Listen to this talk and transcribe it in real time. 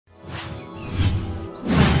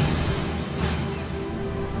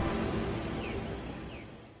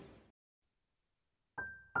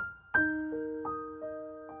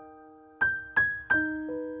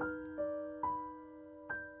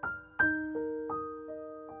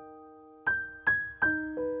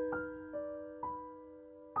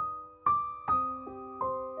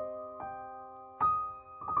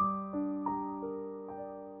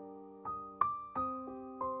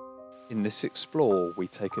In this Explore, we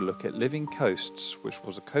take a look at Living Coasts, which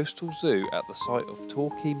was a coastal zoo at the site of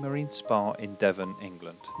Torquay Marine Spa in Devon,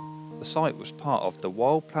 England. The site was part of the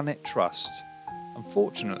Wild Planet Trust.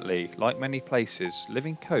 Unfortunately, like many places,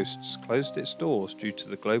 Living Coasts closed its doors due to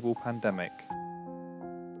the global pandemic.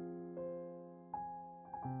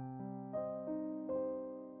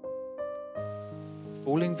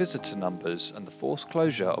 Falling visitor numbers and the forced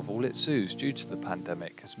closure of all its zoos due to the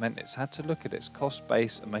pandemic has meant it's had to look at its cost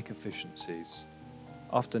base and make efficiencies.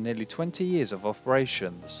 After nearly 20 years of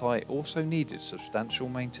operation, the site also needed substantial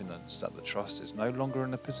maintenance that the Trust is no longer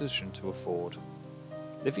in a position to afford.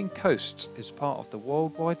 Living Coasts is part of the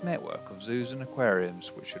worldwide network of zoos and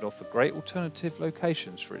aquariums which should offer great alternative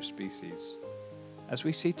locations for its species. As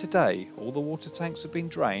we see today, all the water tanks have been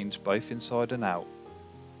drained both inside and out.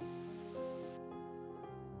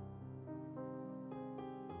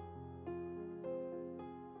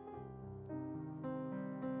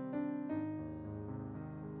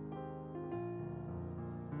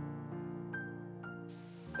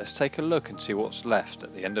 Let's take a look and see what's left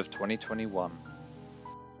at the end of 2021.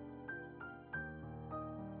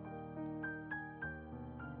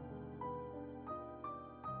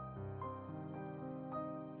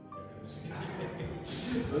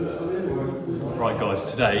 Right guys,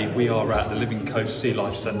 today we are at the Living Coast Sea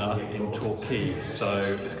Life Centre in Torquay, so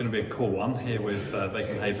it's going to be a cool one here with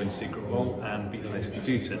Bacon Haven, Secret Vault and Beeflaced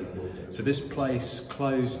Butin. So this place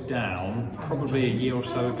closed down probably a year or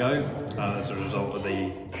so ago as a result of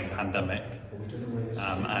the pandemic,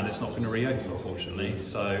 and it's not going to reopen unfortunately.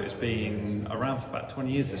 So it's been around for about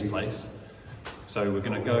 20 years, this place. So we're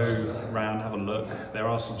going to go around, have a look. There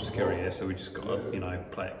are some security here, so we just got to,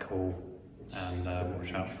 play it cool and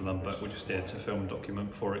watch out for them, but we're just here to film a document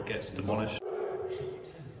before it gets demolished.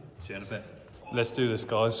 See you in a bit. Let's do this,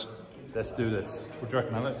 guys. Let's do this. What do you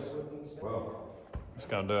reckon, Alex? Well, let's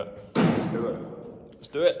go and do it. Let's do it. Let's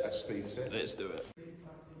do it. As Steve said. Let's do it.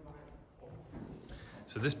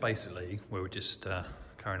 So this basically, where we're just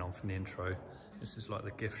carrying on from the intro, this is like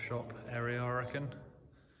the gift shop area, I reckon.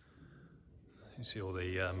 You see all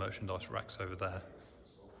the merchandise racks over there.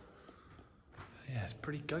 Yeah, it's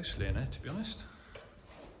pretty ghostly in here, to be honest.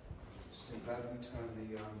 Steve, how do we turn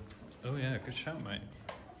the... Oh yeah, good shout, mate.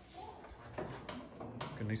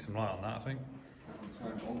 Gonna need some light on that, I think.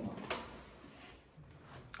 Turn it on, though.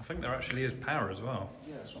 I think there actually is power as well.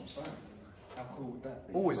 Yeah, that's what I'm saying. How cool would that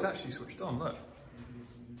be? Oh, it's actually switched on, look.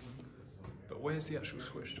 But where's the actual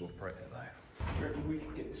switch to operate it, though? Do you reckon we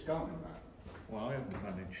could get this going, Matt? Well, I haven't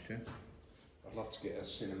managed to. I'd love to get a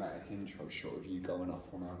cinematic intro shot of you going up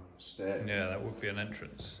on a stair. Yeah, that would be an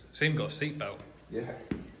entrance. It's even got a seatbelt. Yeah.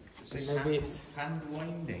 So maybe it's hand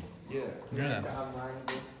winding. Yeah. Yeah.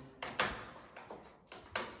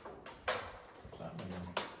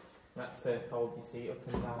 That's to hold your seat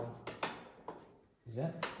up and down. Is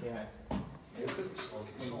it? Yeah. It looks like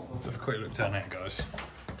it's on. Let's have a quick look down there, guys.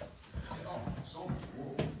 It's on the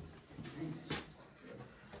wall.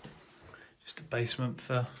 Just a basement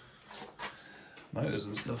for motors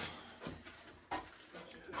and stuff.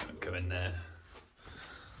 Don't go in there.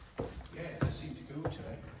 Yeah, it seemed to go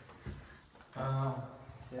today.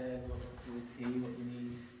 There, look, what you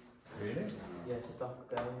need. Really? Yeah, stock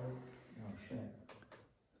going. Oh shit.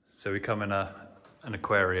 So we come in an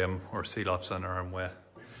aquarium or a sea life centre, and we're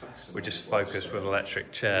just focused with an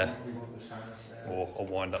electric chair or a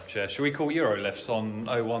wind-up chair. Should we call Eurolifts on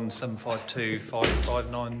 01752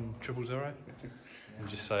 559 000 and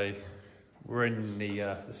just say we're in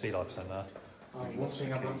the sea life centre? One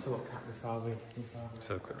thing I've got to look at before we...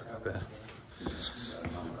 So a quick look up here.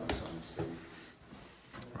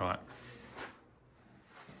 Right.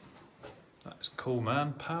 That's cool,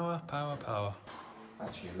 man. Power, power, power.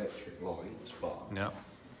 Actually, electric lights, but Yeah.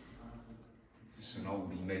 it's an old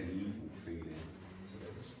medieval feeling.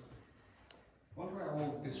 I wonder how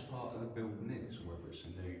old this part of the building is, or whether it's a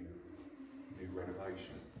new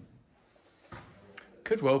renovation.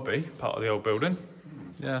 Could well be part of the old building.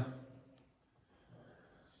 Yeah.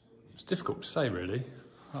 It's difficult to say, really,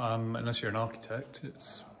 unless you're an architect.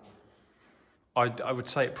 I would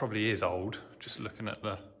say it probably is old, just looking at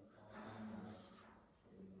the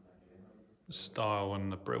style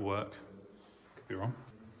and the brickwork. Could be wrong.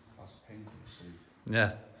 That's painful, Steve.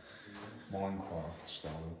 Yeah. Minecraft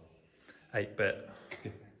style. 8-bit.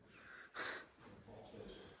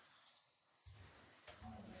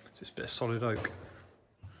 Just a bit of solid oak.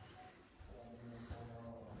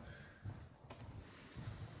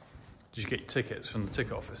 Did you get your tickets from the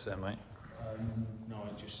ticket office there, mate? No,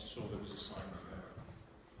 I just saw there was a sign up there.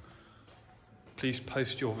 Please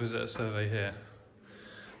post your visitor survey here.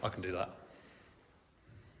 I can do that.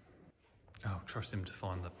 Oh, trust him to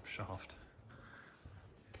find the shaft.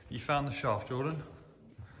 You found the shaft, Jordan?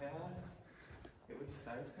 Yeah. It would just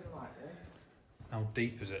open like this. How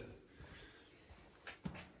deep is it?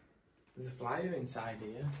 There's a flyer inside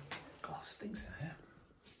here. God, it stinks in here.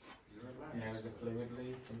 Yeah, there's a fluid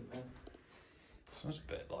leak, isn't there? Smells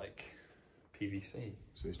a bit like PVC.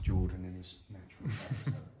 So it's Jordan in his natural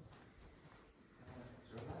habitat.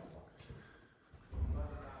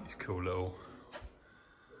 These cool little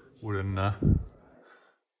wooden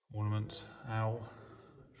ornaments. Owl,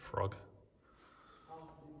 frog.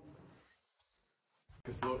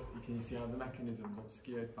 Because look, you can see how the mechanism's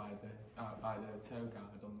obscured by the toe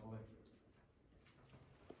guard on the lip.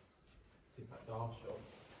 See if that door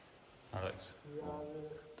shuts. Alex,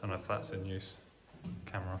 don't know if that's in use.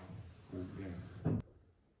 Camera. Oh, yeah.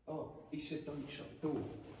 Oh, he said don't shut the door.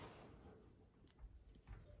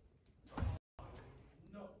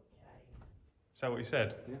 Is that what you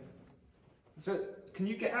said? Yeah. So, can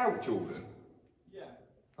you get out, Jordan? Yeah.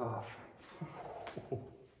 Oh,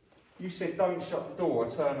 you said don't shut the door, I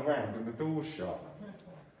turn around and the door's shut.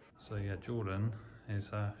 So yeah, Jordan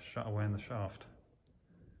is shut away in the shaft.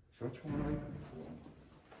 Shall I try and open it for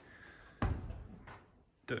him?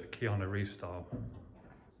 Do it Keanu Reeves style.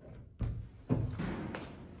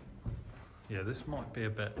 Yeah, this might be a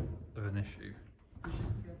bit of an issue.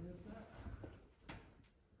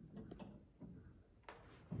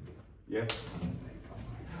 Yeah.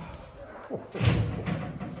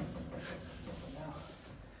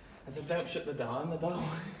 I said don't shut the door on the door.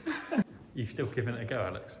 You still giving it a go,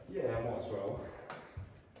 Alex? Yeah, I might as well.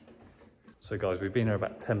 So guys, we've been here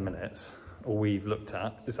about 10 minutes. All we've looked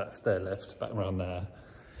at is that stair lift back around there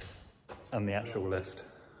and the actual lift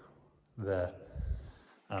there.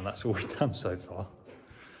 And that's all we've done so far.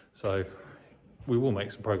 So we will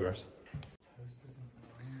make some progress.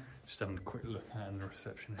 Just having a quick look at in the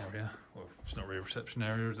reception area. Well, it's not really a reception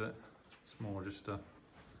area, is it? It's more just a...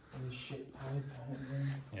 There's shit pipe out there.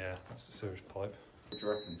 Yeah, that's the sewage pipe. What do you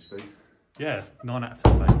reckon, Steve? Yeah, 9 out of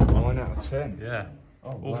 10, mate. 9 out of 10. Yeah.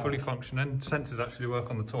 Oh, All wow. fully functioning. Sensors actually work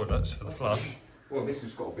on the toilets for the flush. Well, this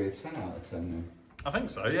has got to be a 10 out of 10 then. I think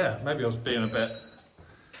so, yeah. Maybe I was being a bit...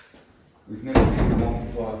 We've never been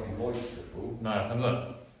one working voice before. No, and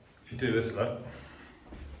look, if you do this, look.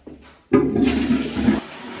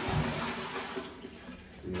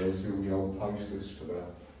 See, there's all the old posters for the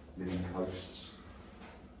Living Coasts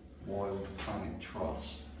Wild Planet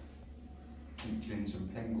Trust. Pigeons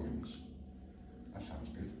and penguins. That sounds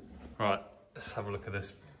good. Right, let's have a look at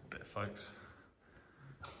this bit, folks.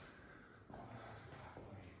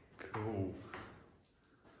 Cool.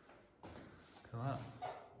 Look at that.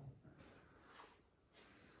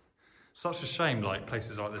 Such a shame, like,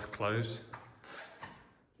 places like this close.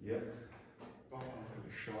 Yeah. Oh, look at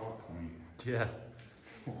the shark on it. Yeah.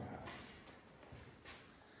 Wow.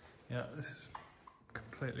 Yeah, this is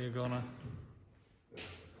completely a goner.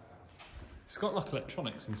 It's got like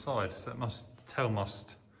electronics inside, so it must, the tail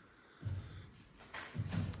must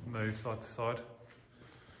move side to side.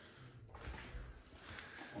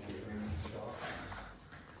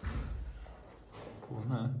 Cool,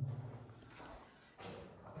 no?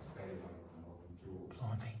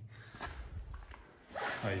 Blimey.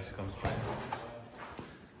 Oh, you just gone straight.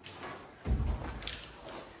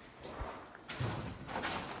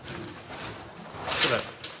 Look at that.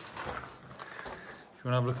 If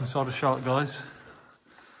you want to have a look inside a shark, guys,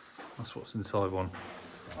 that's what's inside one.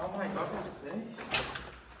 Oh my god, what's this?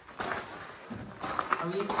 Are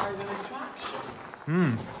we inside an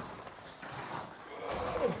attraction?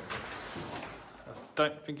 I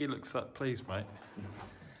don't think he looks that pleased, mate.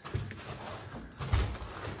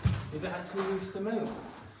 Did it actually reach the moon?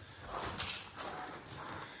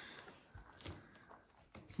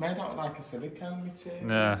 It's made out of like a silicone material.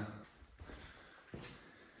 Yeah.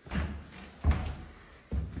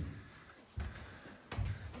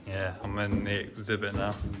 Yeah, I'm in the exhibit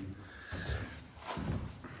now.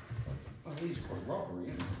 Oh, he's quite rubbery,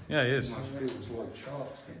 isn't he? Yeah, he is. It almost feels like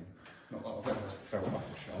shark skin. Not that I've ever felt like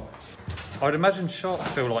a shark. I'd imagine sharks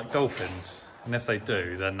feel like dolphins, and if they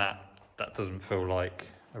do, then that doesn't feel like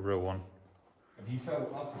a real one. Have you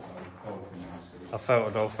felt up a dolphin now, I felt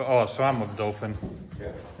a dolphin. Oh, I swam with a dolphin.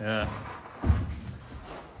 Steve? Yeah.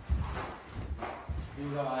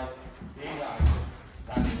 These are just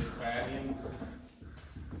standard aquariums.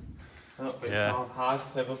 Oh, but Yeah. it's all hard.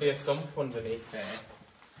 There will be a sump underneath there.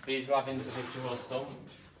 These will have individual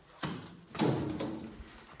sumps.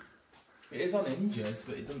 It is on hinges,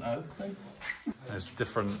 but it doesn't open. There's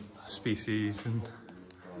different species, and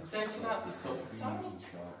It's taking out the sump tank.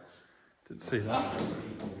 didn't see that.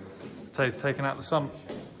 Taking out the sump.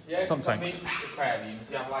 Yeah, Some because on tanks. these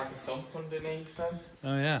aquariums you have like a sump underneath them.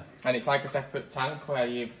 Oh yeah. And it's like a separate tank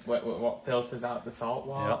where what filters out the salt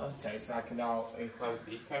water. Yep. So it's like an all enclosed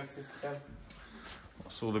ecosystem.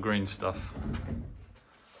 What's all the green stuff?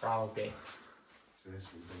 Algae. So this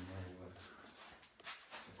will be all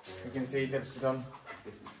the You can see they've done.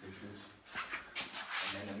 different fishes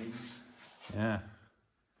and enemies. Yeah.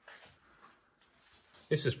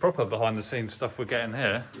 This is proper behind the scenes stuff we're getting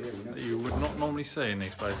here Yeah, we know. that you would not normally see in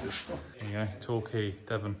these places. There you go, Torquay,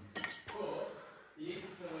 Devon.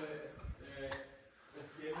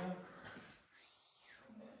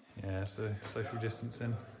 Yeah, so social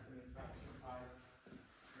distancing.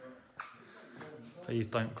 Please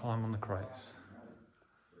don't climb on the crates.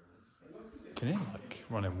 Can you like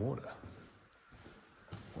run in water?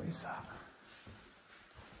 What is that?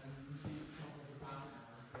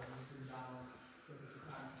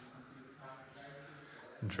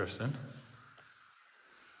 Interesting.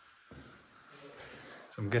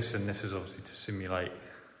 So I'm guessing this is obviously to simulate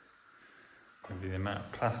maybe the amount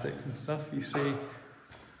of plastics and stuff you see,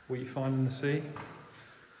 what you find in the sea.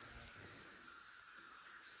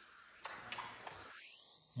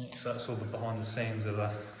 Yeah, so that's all the behind the scenes of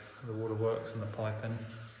the waterworks and the piping.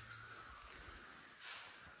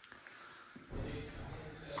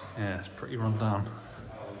 Yeah, it's pretty run down.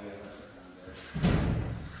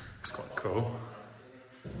 It's quite cool.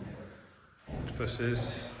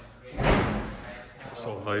 Octopuses. What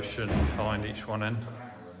sort of ocean you find each one in.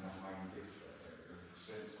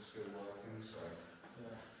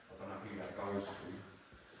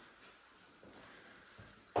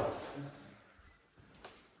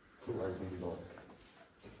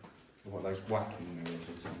 What, those whacking mirrors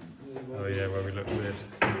or something? Oh yeah, where we look weird.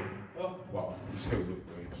 Well, you still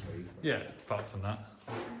look weird, Steve. Yeah, apart from that.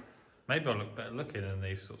 Maybe I look better looking in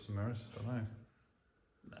these sorts of mirrors, I don't know.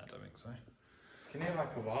 No, I don't think so. Can you hear like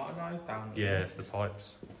a water noise down Yeah, it's the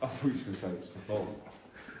pipes. I thought you were going to say it's the bottom.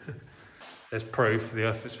 There's proof the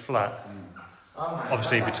earth is flat. Oh, man.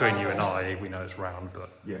 Obviously between you and I, we know it's round,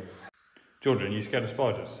 but... Yeah. Jordan, you scared of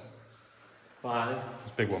spiders? Why? There's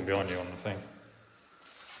a big one behind you on the thing.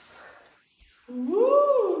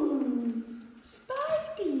 Woo!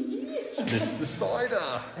 Spidey! It's Mr.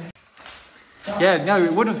 Spider! Yeah, no,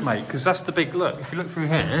 it would have, mate, because that's the big look. If you look through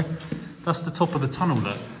here, that's the top of the tunnel,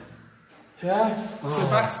 look. Yeah. So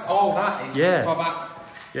that's all that is Yeah. for that.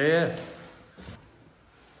 Yeah, yeah.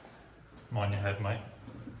 Mind your head, mate.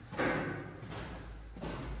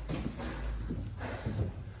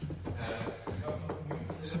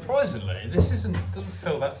 Surprisingly, this doesn't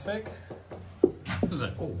feel that thick, does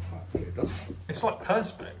it? Oh, yeah, it does. It's like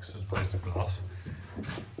perspex as opposed to glass.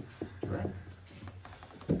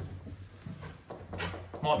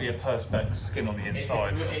 Might be a perspex skin on the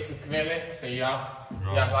inside. It's acrylic, so you have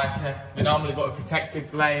like we normally put a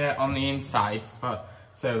protective layer on the inside, but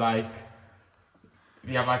so like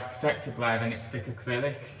you have like a protective layer, then it's thick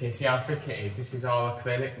acrylic. Can you see how thick it is? This is all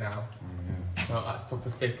acrylic now. No, that's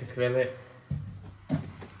proper thick acrylic.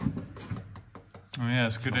 Oh yeah,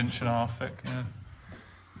 it's a good 1.5 inch thick, yeah.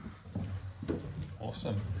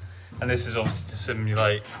 Awesome. And this is obviously to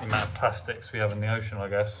simulate the amount of plastics we have in the ocean, I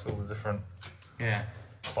guess, all the different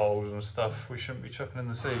bowls and stuff we shouldn't be chucking in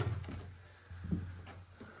the sea.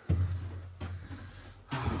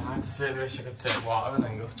 I just really wish I could take water and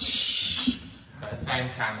then go but at the same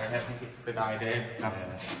time I don't think it's a good idea.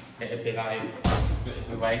 It'd be like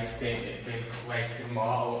wasting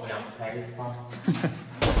more what we haven't paid for.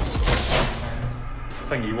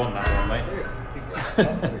 I think you want that one, mate.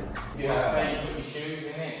 See, that's why you put your shoes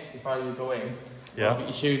in it before you go in. Yeah. You put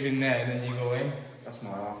your shoes in there and then you go in. That's my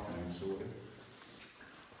afternoon sorted.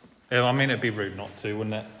 Yeah, I mean, it'd be rude not to,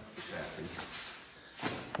 wouldn't it? Exactly.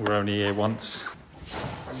 We're only here once.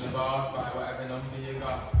 From the bar, by whatever number you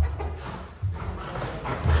got.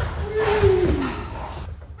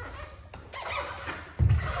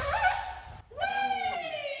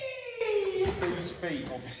 Steve's feet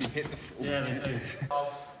obviously hit the floor. Yeah, they do.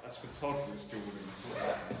 That's for toddlers, Jordan. That's what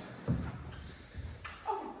that is.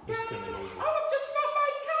 It's gonna be noisy. Oh, just not my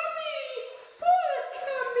cummy! Poor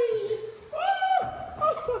cummy!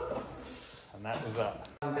 And that was that.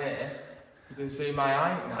 And there, you can see my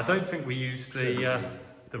eye now. I don't think we used the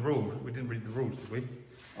rule. We didn't read the rules, did we?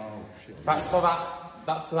 Oh, shit. That's for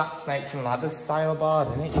that snakes and ladders style board,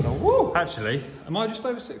 isn't it? You know, woo! Actually, am I just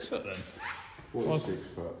over 6 foot then? What is 6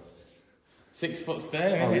 foot? 6 foot's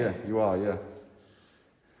there, Oh, isn't yeah, it? you are, yeah.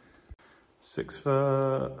 6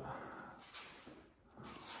 foot.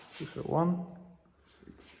 6'1".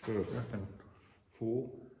 6 foot. I reckon. 4.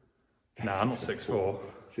 Nah, not 6'4".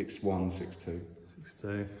 6'1", 6'2".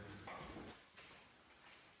 6'2".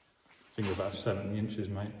 think you're about 70 inches,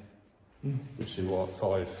 mate. Which is what,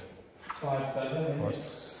 5'7",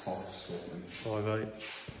 5'8".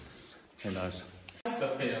 Who knows?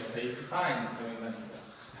 Stuff here for you to find.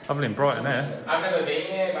 Lovely in Brighton here. I've never been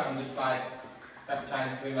here, but I'm just like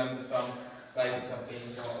trying to remember from places I've been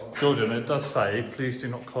to. Jordan, it does say, please do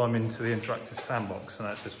not climb into the interactive sandbox, and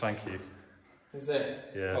that says thank you. Is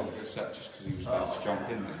it? Yeah. Oh, is that just because he was about to jump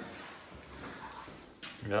in there?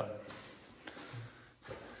 Yeah.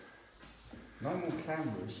 No more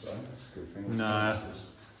cameras though, that's a good thing. No.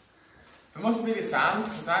 It must be the sound,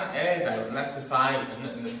 because I haven't heard out unless the siren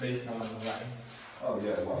and the police are on the way. Oh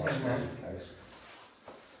yeah, well that's probably the case.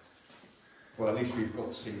 Well, at least we've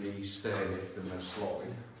got to see the stair lift and the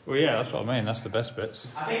slide. Well, yeah, that's what I mean. That's the best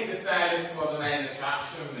bits. I think the stair lift was the main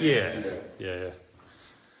attraction. Yeah.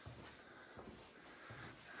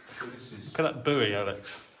 So this is... Look at that buoy,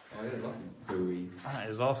 Alex. Oh yeah, lovely buoy. That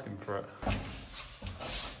is asking for it.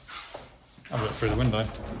 Have a look through the window.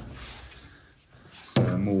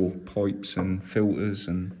 More pipes and filters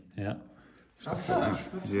and... Yeah. Yeah.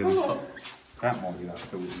 That might be that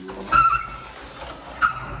filter you want.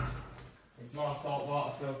 It's not a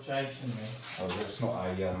saltwater filtration, this. Oh, it's not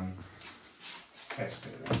a test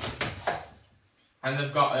it then. And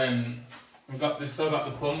they've still got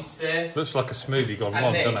the pumps here. Looks like a smoothie gone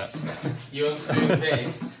wrong, And doesn't it? this, you unscrew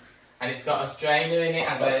this, and it's got a strainer in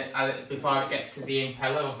it before it gets to the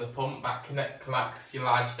impeller of the pump that collects your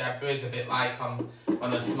large debris, a bit like on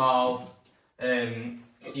a small,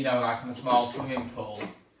 you know, like on a small swimming pool.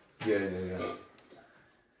 Yeah.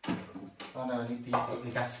 Oh no,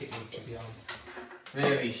 the gasket needs to be on.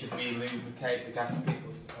 Really, should we lubricate the gasket?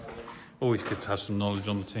 Always good to have some knowledge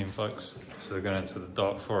on the team, folks. So we're going into the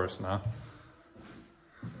dark forest now.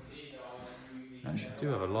 Actually do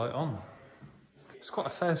have a light on. It's quite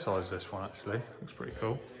a fair size, this one actually. Looks pretty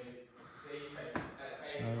cool.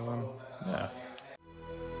 So, yeah.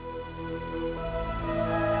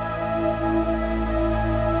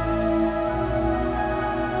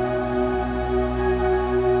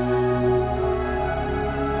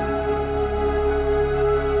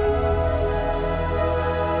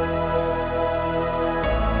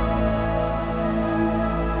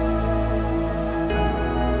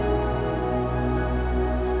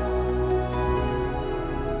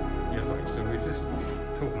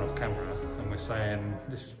 Talking off camera, and we're saying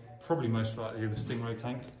this is probably most likely the Stingray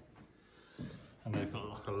tank, and they've got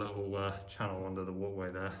like a little channel under the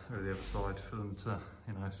waterway there or the other side for them to,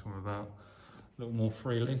 you know, swim about a little more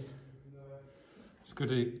freely. It's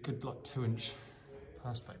good like 2-inch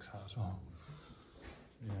perspex hat as well.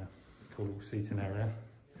 Yeah, cool little seating area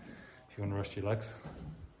if you want to rest your legs.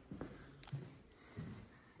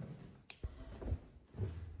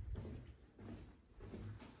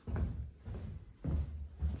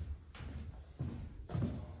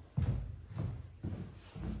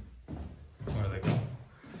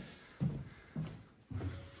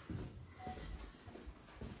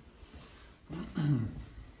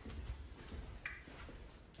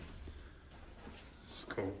 It's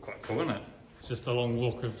cool, quite cool, isn't it? It's just a long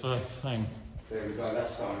walk of thing. There we go,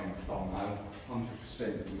 that's going in thumbnail.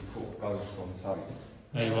 100% we caught a ghost on tape.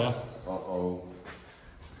 There you are. Uh-oh.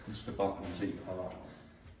 Mr. Buttons eat her.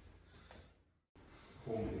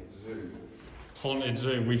 Haunted Zoo. Haunted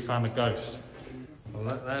Zoo, we found a ghost. Well,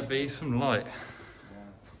 let there be some light.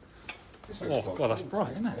 Oh god, that's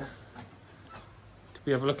bright, isn't it? Did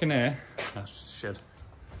we have a look in here? That's just a shed.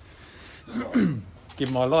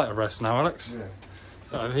 Give my light a rest now, Alex. Yeah.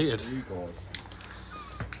 It's overheated. You guys.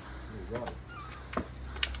 You're right.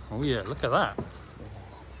 Oh yeah, look at that.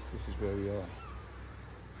 This is where we are.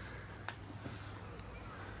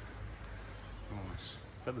 Nice.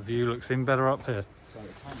 Bet the view looks even better up here. So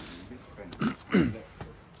apparently this fence is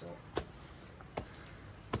electric,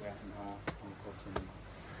 but we haven't come across any...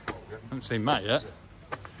 Haven't seen Matt yet.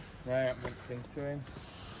 Right, I haven't looked into him.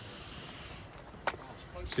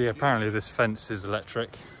 So yeah, apparently this fence is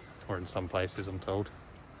electric, or in some places I'm told.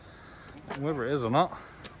 And whether it is or not,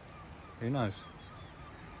 who knows?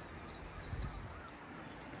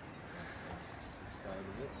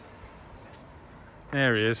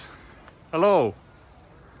 There he is. Hello!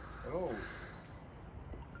 Oh.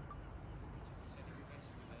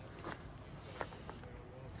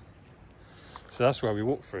 So that's where we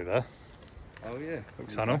walked through there. Oh yeah.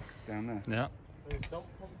 Little tunnel. Down there. Yeah. There's some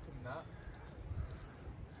pump in that.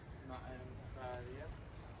 Area.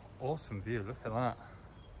 Awesome view, look at that.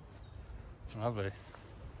 Lovely.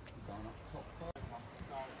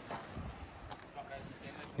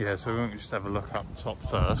 Yeah, so we won't just have a look up top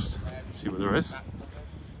first, see what there is.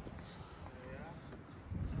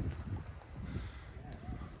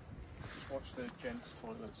 Just watch the gents'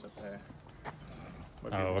 toilets up there.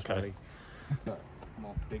 Might be Oh, a bit okay. smelly. My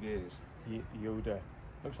big ears. Yoda.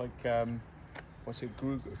 Looks like what's it,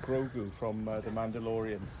 Grogu from The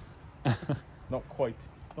Mandalorian. not quite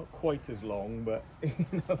as long, but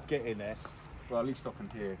you know, getting there. Well, at least I can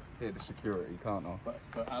hear the security, can't I?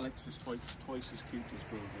 But Alex is twice as cute as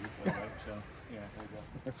Grogu, by the way, so yeah,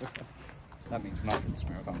 there you go. That means nothing to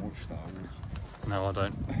me. I don't watch Star Wars. No, I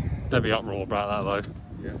don't. There'd be uproar about that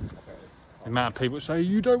though. Yeah. The amount of people say,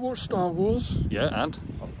 you don't watch Star Wars? Yeah, and?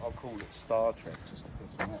 I'll call it Star Trek just to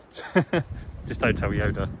piss them off. Just don't tell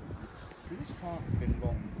Yoda. This park has been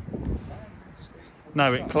long.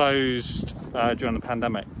 No, it closed during the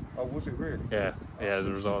pandemic. Oh, was it really? Yeah, as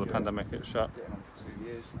a result of the pandemic it shut. Getting on for 2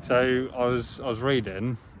 years now. So I was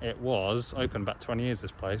reading, it was open about 20 years,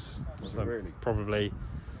 this place. Was it So really? probably,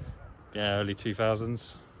 yeah, early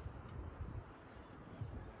 2000s.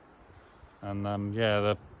 And yeah,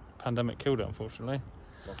 the pandemic killed it, unfortunately.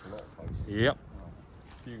 Like a lot of places. Yep.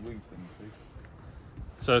 A few weeks into.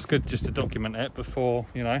 So it's good just to document it before,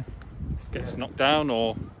 you know, gets knocked down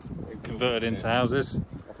or converted into houses.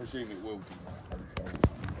 I presume it will be like hotel.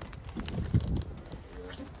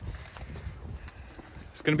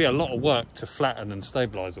 It's going to be a lot of work to flatten and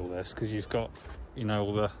stabilise all this because you've got, you know,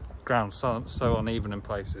 all the ground so uneven in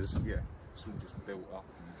places. Yeah, it's all just built up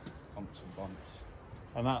and humps and bumps.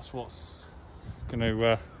 And that's what's going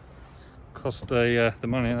to cost the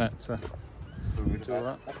money, isn't it? To do all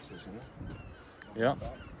that. Yeah.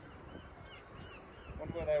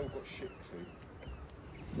 Wonder where they all got shipped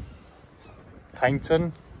to.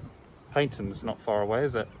 Paynton. Paynton's not far away,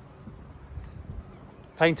 is it?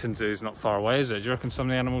 Paynton Zoo's not far away, is it? Do you reckon some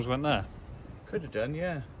of the animals went there? Could have done,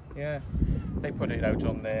 yeah. They put it out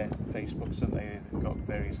on their Facebook, so they've got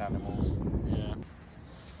various animals. Yeah. And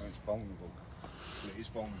it's vulnerable. Well, it is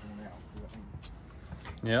vulnerable now. But I think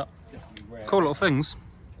Yeah. definitely rare. Cool little things.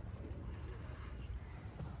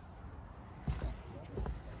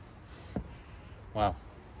 Wow.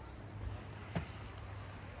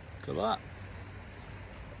 Look at that.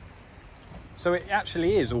 So it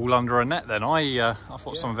actually is all under a net then. I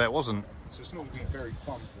thought some of it wasn't. So it's not going to be very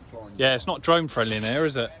fun for flying. Yeah, it's not drone friendly in here,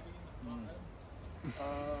 is it? I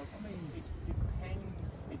mean, it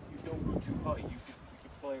depends. If you don't go too high, you could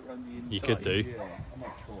fly around the inside. You could do. Yeah, I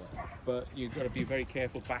might try it. But you've got to be very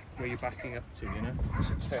careful back where you're backing up to, you know? It's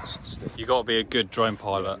a test still. You got to be a good drone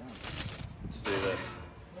pilot to do this.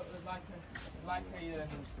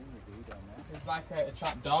 There's like a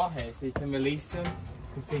trap door here, so you can release them.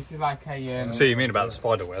 Because this is like a. I see what you mean about the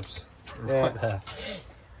spider webs. Right there.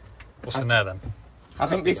 What's in there then? I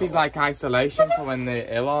think this is like isolation for when they're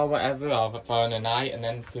ill or whatever, or for in the night, and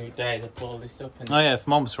then through the day they pull this up. And Oh yeah,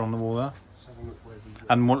 thermometer on the wall there.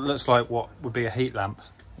 And what looks like what would be a heat lamp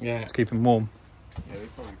yeah. to keep them warm. Yeah, they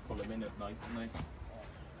probably pull them in at night, don't they?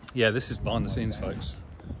 Yeah, this is behind the scenes, folks.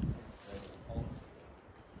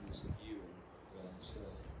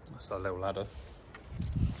 That's that little ladder.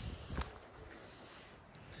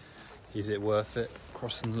 Is it worth it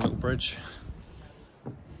crossing the little bridge?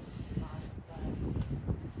 Be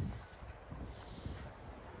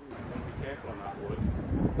careful on that wood.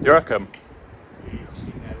 You reckon? He's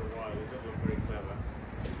been there a while, he doesn't look very clever.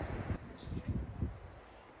 It's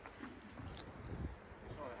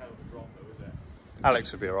not a hell of a drop though, is it?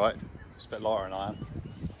 Alex would be alright. It's a bit lighter than I am.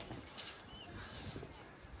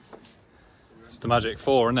 It's the magic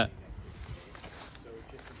 4, isn't it? So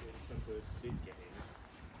just in case some birds did get in,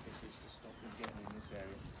 this is to stop them getting in this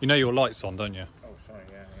area. You know your light's on, don't you? Oh, sorry,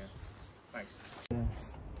 yeah. Thanks.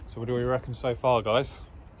 So what do we reckon so far, guys?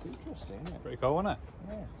 It's interesting, isn't it? Pretty cool, isn't it?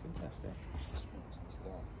 Yeah, it's interesting.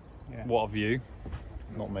 Yeah. What a view.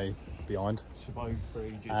 Not me, behind. Survived for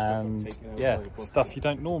ages. And got taken over yeah, by a book. stuff you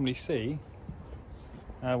don't normally see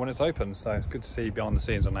when it's open. So it's good to see behind the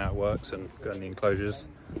scenes on how it works and go in the enclosures.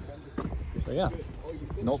 But yeah,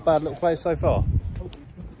 not a bad little place so far.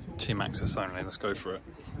 Team access only, let's go for it.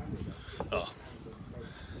 Oh,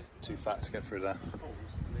 too fat to get through there.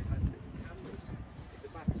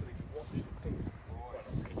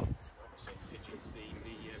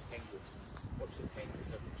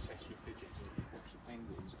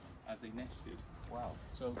 As they nested. Wow.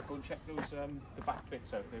 So go and check those the back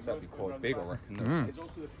bits out. That'd be quite big, I reckon. There's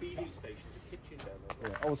also the feeding station, the kitchen down there.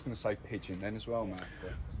 Yeah, I was going to say pigeon then as well, mate.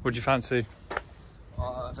 What'd you fancy?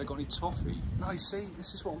 Have they got any toffee? No, see,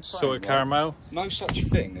 this is what I'm saying. Salted caramel? No such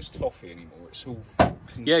thing as toffee anymore. It's all.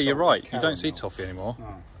 Yeah, you're right. You caramel. don't see toffee anymore.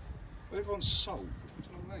 No. But everyone's salt. Do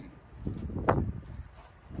you know what I mean?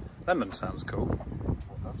 Lemon sounds cool.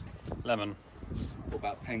 What does? Lemon. What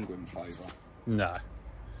about penguin flavour? No.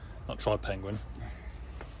 Not tried penguin.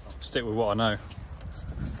 Stick with what I know.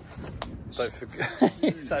 Don't forget,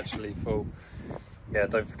 it's actually full. Yeah,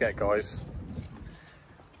 don't forget, guys.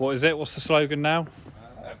 What is it? What's the slogan now?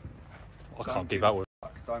 I can't keep up with it.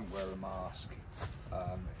 Don't wear a mask.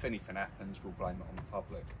 If anything happens, we'll blame it on the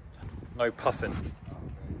public. No puffing. Okay.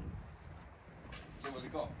 So well, they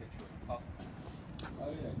got a picture of a puff. Oh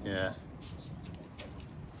yeah. Yeah.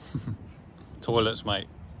 Toilets, mate.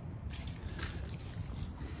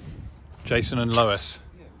 Jason and Lois.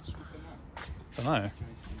 Yeah, what's with the I don't know. You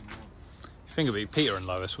think it'd be Peter and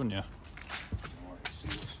Lois, wouldn't you? Right, see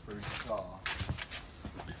what's through the car.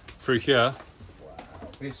 Through here. Wow,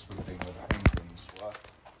 this would be where the penguins were.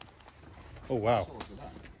 Oh wow.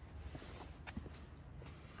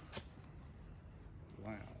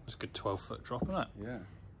 Wow. That's a good 12-foot drop, isn't it? Yeah.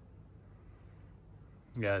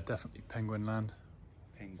 Yeah, definitely penguin land.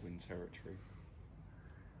 Penguin territory.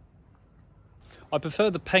 I prefer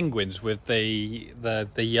the penguins with the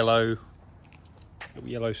yellow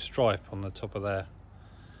stripe on the top of there.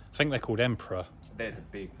 I think they're called emperor. They're the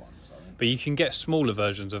big ones, I think. But you can get smaller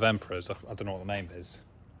versions of emperors. I don't know what the name is.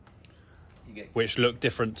 You get Which look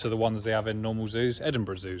different to the ones they have in normal zoos.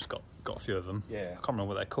 Edinburgh Zoo's got a few of them. Yeah. I can't remember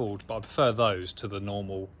what they're called, but I prefer those to the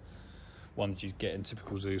normal ones you get in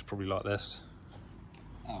typical zoos, probably like this.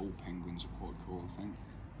 all penguins are quite cool, I think.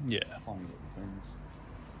 Yeah. Funny little things.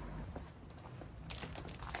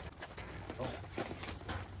 Oh.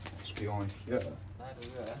 What's behind here? Yeah.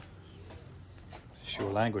 It's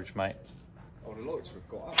your language, mate. Oh, the lights have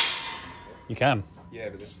got up. You can. Yeah,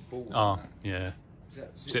 but there's a ball. Oh, yeah. Is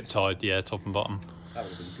that Zip tied, yeah, top and bottom. That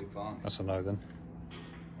would have been a good advantage. That's a no then.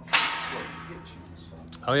 Oh, the kitchen and stuff.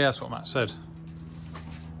 Oh yeah, that's what Matt said.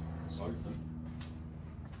 It's open.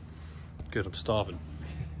 Good, I'm starving.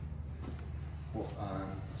 What?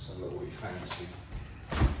 Let's have a look what you fancy.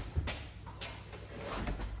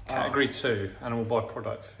 Category 2, animal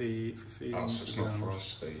byproduct for feeding. Oh, so it's not for us,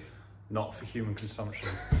 Steve. Not for human consumption.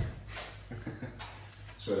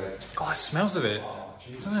 So they... God, it smells of it, Oh,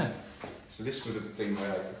 geez. doesn't it? So this would have been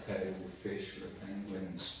where they prepared all the fish for the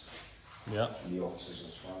penguins Yeah. and the otters, I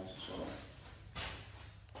suppose, as well.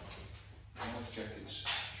 Life jackets,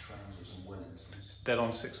 trousers and Wellingtons. It's dead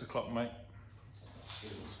on 6 o'clock, mate.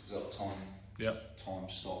 Is that time? Yep. Time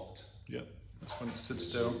stopped. Yep. That's when it stood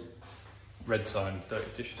still. Red sign, dirty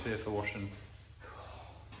dishes here for washing.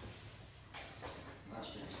 That's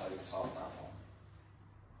been taped up, that one.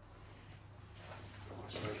 Oh,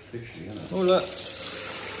 it's very fishy, isn't it? Oh look.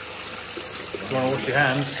 If you want to wash your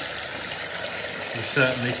hands, you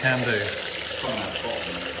certainly can do. It's from that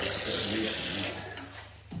bottom, there's a bit of meat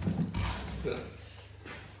in it.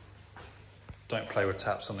 Don't play with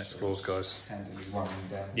taps on Explores, guys. Handily running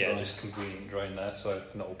down. Yeah, just convenient drain there, so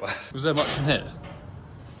not all bad. Was there much in here?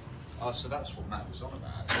 Oh, so that's what Matt was on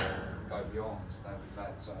about. Go beyond. They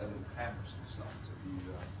had little cameras and stuff to view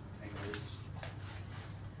penguins.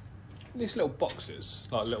 These little boxes,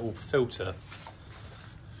 like little filter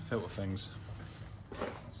things.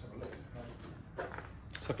 Let's have a look.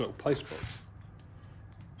 It's like a little post box.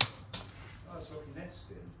 Oh, it's like a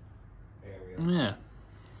nesting area.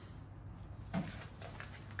 Yeah.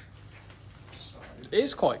 It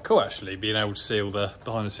is quite cool actually, being able to see all the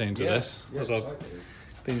behind the scenes of this. Yeah, As totally.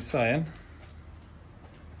 I've been saying.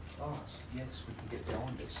 Oh, yes, we can get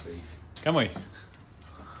behind it, Steve. Can we?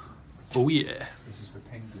 Oh yeah. This is the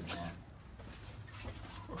penguin one.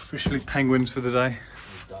 Officially penguins for the day.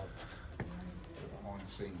 We've done behind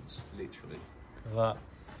the scenes, literally. Look at that.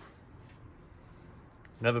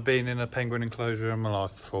 Never been in a penguin enclosure in my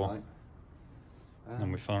life before. Right.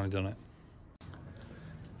 And we've finally done it.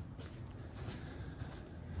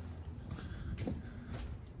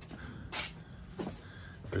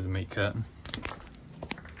 Through the meat curtain.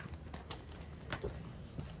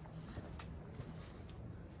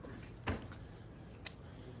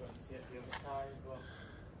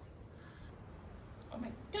 Oh my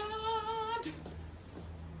god!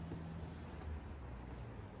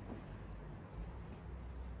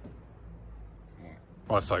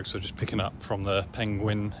 Right folks, so just picking up from the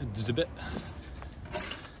penguin exhibit.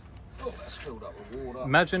 Oh, that's filled up with water.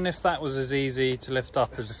 Imagine if that was as easy to lift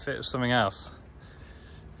up as if it was something else.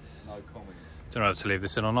 No comment. Don't know if to leave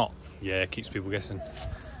this in or not. Yeah, it keeps people guessing.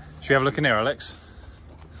 Should we have a look in here, Alex?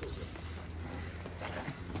 That's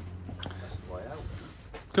the way out.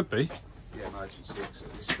 Could be. Yeah, emergency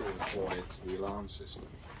exit. This door is wired to the alarm system.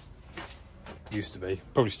 Used to be.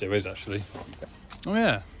 Probably still is actually. Oh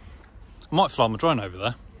yeah. I might fly my drone over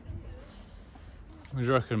there. What do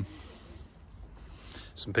you reckon?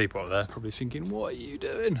 Some people out there probably thinking, what are you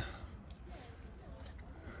doing?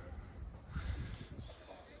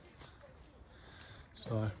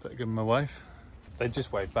 So, better give them a wave. They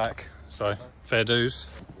just waved back, so fair dues.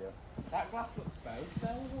 That glass looks both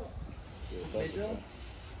though.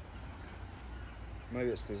 Maybe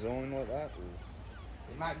it's designed like that. Or...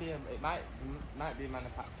 It might be a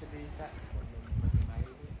manufactured defect when they made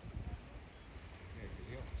it.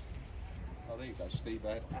 Oh, there you go, Steve.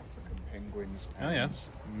 They had African penguins and Oh, yeah.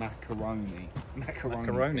 macaroni.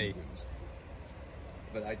 Macaroni. Penguins.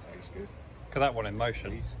 But they taste good. Look at that one in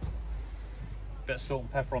motion. Bit of salt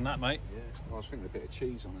and pepper on that, mate. Yeah. I was thinking a bit of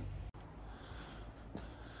cheese on it.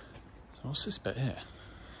 So what's this bit here?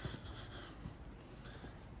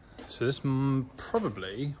 So this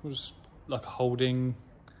probably was like a holding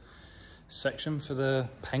section for the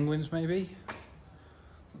penguins, maybe?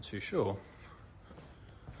 Not too sure.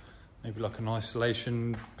 Maybe like an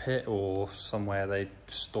isolation pit or somewhere they'd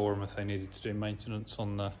store them if they needed to do maintenance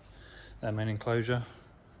on their main enclosure.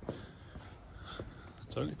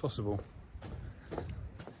 Totally possible.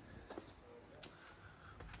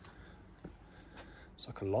 It's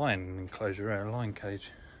like a lion enclosure there, a lion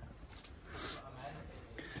cage.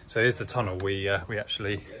 So here's the tunnel we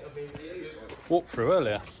actually walked through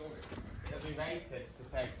earlier. It'll be rated to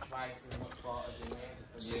take twice as much water as in here.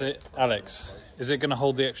 See, Alex, is it going to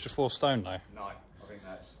hold the extra 4 stone though? No, I think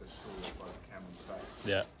that's the story of the camel's back.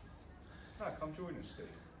 Yeah. No, come join us, Steve.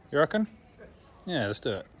 You reckon? Yeah, let's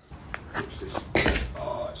do it. What's this?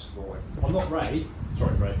 Oh, it's right. I'm not Ray.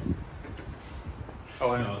 Sorry, Ray.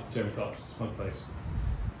 Oh, hang on, Jeremy Clark's smug face.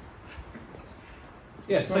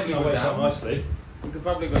 Yeah, it's taking our way quite nicely. We could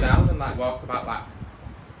probably go down and like walk about that.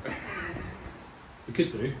 We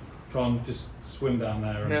could do. Try and just swim down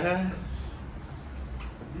there and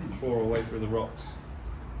pour our way through the rocks.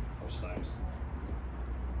 Or stones.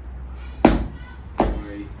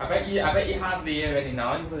 I bet you hardly hear any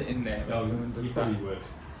noise in there. No, you probably would.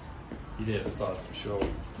 You did at the start for sure.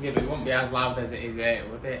 Yeah, but it wouldn't be as loud as it is here,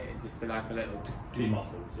 would it? It'd just be like a little... Be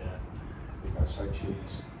muffled, yeah. I say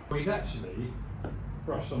cheese. Well, he's actually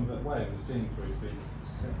brushed some of it away with his jeans where he's been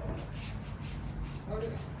sitting on it. Oh,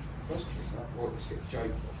 yeah. Let's keep that. Well, let's get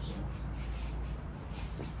Jake off.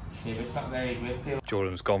 Yeah, but it's not very good.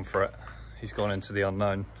 Jordan's gone for it. He's gone into the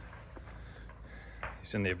unknown.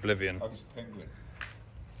 He's in the oblivion. Oh, he's a penguin.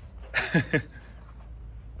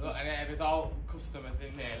 Look, and there's all customers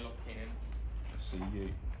in there looking. I see you.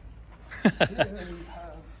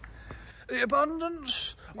 The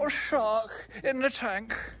abundance of shark in the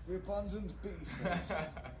tank. The abundant beef.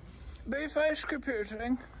 Beef-face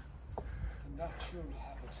computing. Natural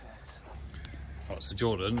habitats. Right, so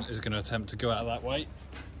Jordan is going to attempt to go out of that way,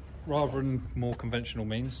 rather than more conventional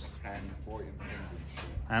means. And white and penguin shit.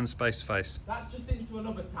 And space face. That's just into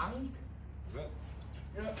another tank. Is it?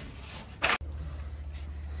 Yeah.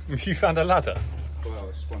 Have you found a ladder? Well,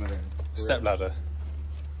 it's one of them. Step ladder.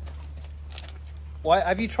 Why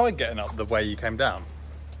have you tried getting up the way you came down?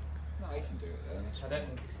 No, you can do it there. I don't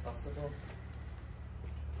think it's possible.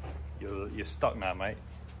 You're stuck now, mate.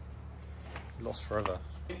 Lost forever.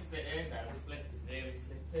 This bit here though, the slip is really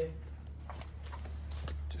slippy.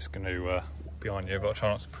 Just going to walk behind you, but I'll try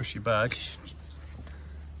not to push you back. If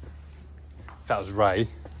that was Ray,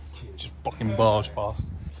 just fucking barged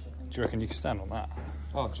past. Do you reckon you can stand on that?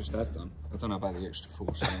 Oh, I've just had done. I don't know about the extra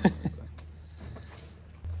 4 stone.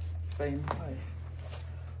 Same way.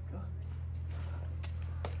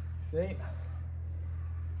 See?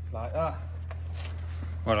 It's like that.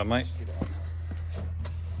 Well done, mate.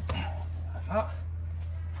 Like that.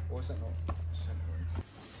 Why is that not centering?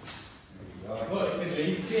 Look, it's been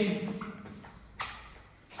leaking.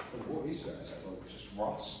 What is that? Is that like just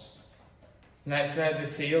rust? No, it's where the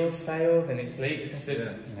seals failed and it's leaks because there's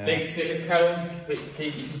Yeah. big silicone. But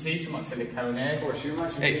you can see some silicone here. Of course, you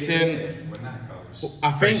imagine It's when that goes.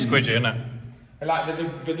 I Pretty think squidgy, isn't it? like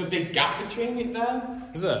there's a big gap between it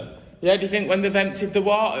there. Is it? Yeah, do you think when they've emptied the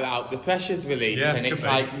water out, the pressure's released Yeah, and it's could be.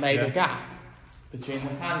 like made Yeah. a gap between the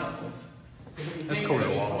panels? Let's call it a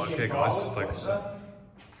wildlife here, guys. Let's focus on.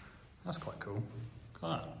 That's quite cool. Look at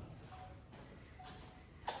that.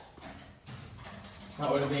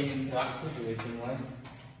 That would have been interactive originally.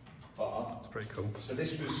 That's pretty cool. So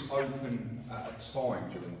this was open at a time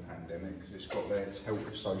during the pandemic because it's got there to help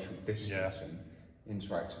with social distancing.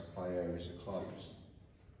 Interactive play areas are closed.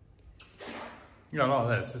 Yeah, I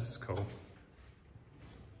like this. This is cool.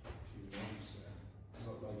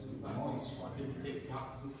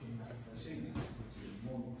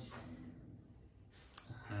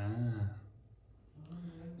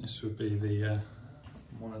 This would be the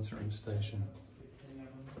monitoring station.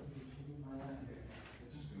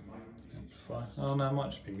 Oh no, it might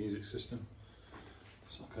just be music system.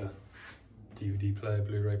 It's like a DVD player,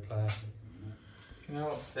 Blu-ray player. You know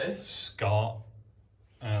what's this? SCART,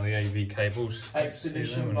 the AV cables.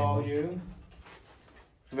 Exhibition volume.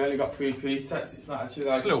 We've only got 3 presets, it's not actually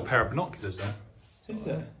like... It's a little pair of binoculars there. Is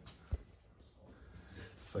it?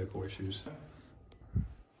 Focal issues.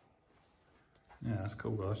 Yeah, that's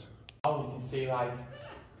cool, guys. Oh, you can see like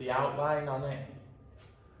the outline on it.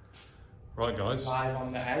 Right, guys. Live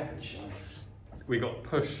on the edge. We got to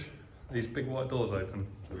push these big white doors open.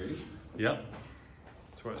 Really? Yep.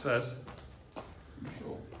 That's what it says. You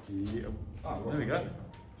sure? Yep. Oh, There we go.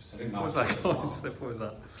 Simple What was that, guys? Simple as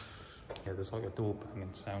that. Yeah, there's like a door banging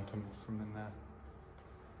sound coming from in there.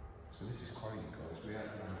 So this is crazy, guys. We had to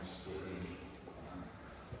get in.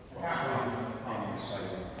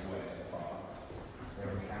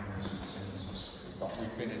 But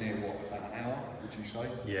we've been in here, what, about an hour, would you say?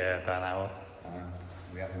 Yeah, about an hour.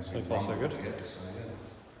 We haven't So been far, so running good. to get this,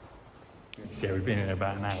 yeah. So yeah, we've been in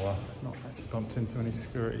about an hour. Not actually bumped into any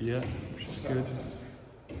security yet, which is good.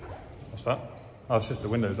 What's that? Oh, it's just the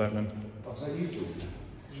windows opening.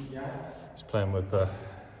 Yeah. It's playing with the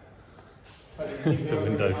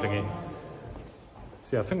window thingy.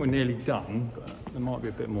 So yeah, I think we're nearly done, but there might be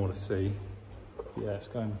a bit more to see. Yeah, it's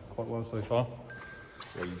going quite well so far.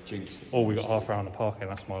 Well, you've jinxed it. Oh, we got half hour on the parking,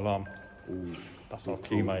 that's my alarm. Ooh, That's our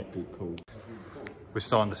cue, mate. Good call. We're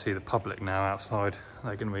starting to see the public now outside.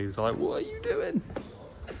 They're going to be like, what are you doing?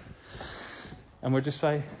 And we'll just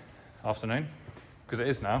say, afternoon, because it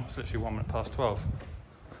is now. It's literally 1 minute past 12.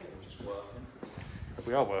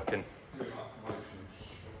 We are working.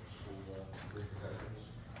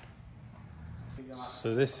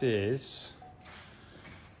 So this is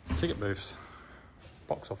ticket booths,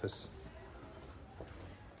 box office.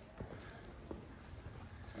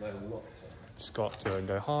 Just got to and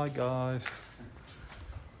go, hi guys.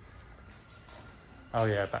 Oh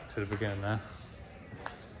yeah, back to the beginning there.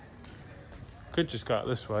 Could just go out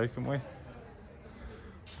this way, couldn't we?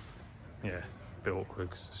 Yeah, a bit awkward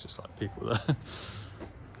because it's just like people there.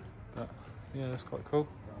 But yeah, that's quite cool.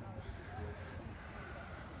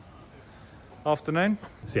 Afternoon.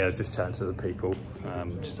 So yeah, I was just chatting to the people,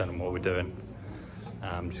 just telling them what we're doing.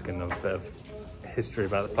 Just getting a bit of history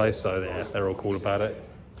about the place, so yeah, they're all cool about it.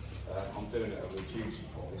 I'm doing it at a reduced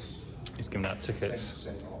price. He's giving out tickets.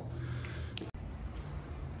 10% off.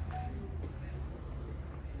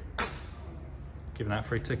 Giving out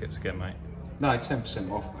free tickets again, mate. No,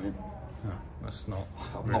 10% off, mate. Oh, that's not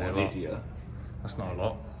I'm really not a an lot. idiot. That's not a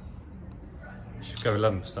lot. You should go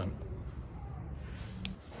 11%.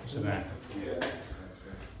 What's in there? Yeah.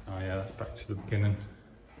 Oh yeah, that's back to the beginning.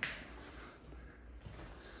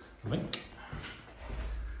 Link.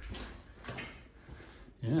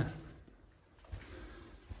 Yeah.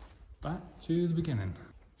 Back to the beginning.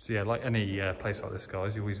 So yeah, like any place like this,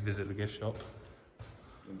 guys, you always visit the gift shop.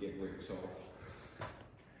 And get ripped off.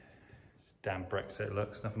 Damn Brexit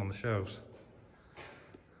looks, nothing on the shelves.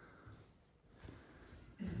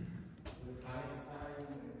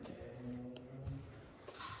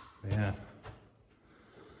 Yeah.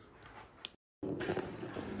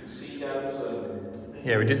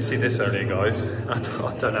 Yeah, we didn't see this earlier, guys. I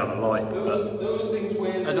don't have a light, but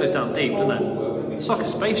that goes down deep, doesn't it? It's like a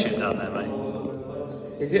spaceship down there,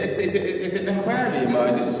 mate. Is it an aquarium or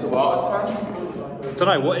is it just a water tank? Don't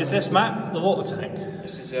know, what is this, Matt? The water tank?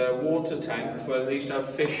 This is a water tank for they used to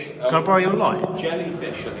have fish. Can I borrow your light?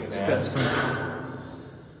 Jellyfish, I think they are.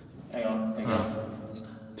 Hang on.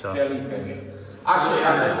 So, Jellyfish. Actually,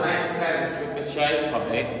 that does make sense with the shape of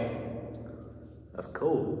it. that's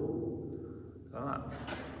cool. Like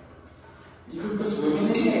You could go swimming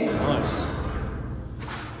in it. that. Nice.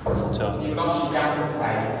 So, You lost your jacket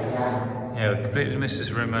side again. yeah, we completely missed this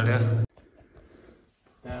room earlier.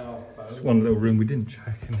 No, There's one little room we didn't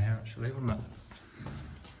check in here, actually, wasn't it?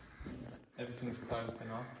 everything's closed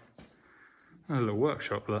now. A little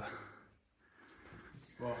workshop, look.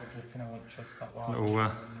 It's water dripping, I won't trust that water.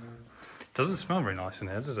 Little, doesn't smell very nice in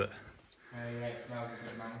here, does it? Yeah, it smells a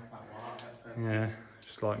bit mank, that water. So Yeah,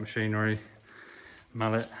 just like machinery,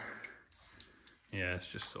 mallet. Yeah, it's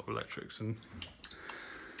just sort of electrics and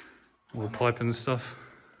all the piping and stuff.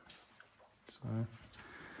 So,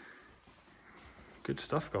 good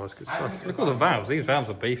stuff, guys, good stuff. Look at all the valves, these valves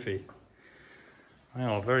are beefy. They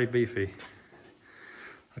are very beefy.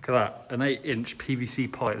 Look at that, an 8-inch PVC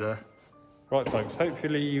pipe there. Right folks,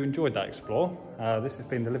 hopefully you enjoyed that explore. This has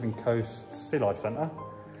been the Living Coast Sea Life Centre.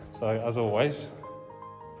 So as always,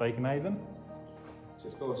 Vacant Haven.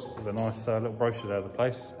 Cheers, guys. With a nice little brochure there of the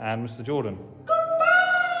place, and Mr. Jordan.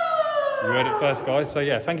 You heard it first, guys. So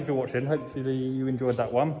yeah, thank you for watching. Hopefully you enjoyed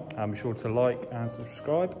that one. Be sure to like and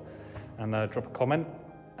subscribe, and drop a comment.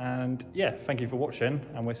 And yeah, thank you for watching,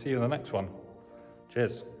 and we'll see you in the next one.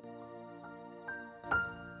 Cheers.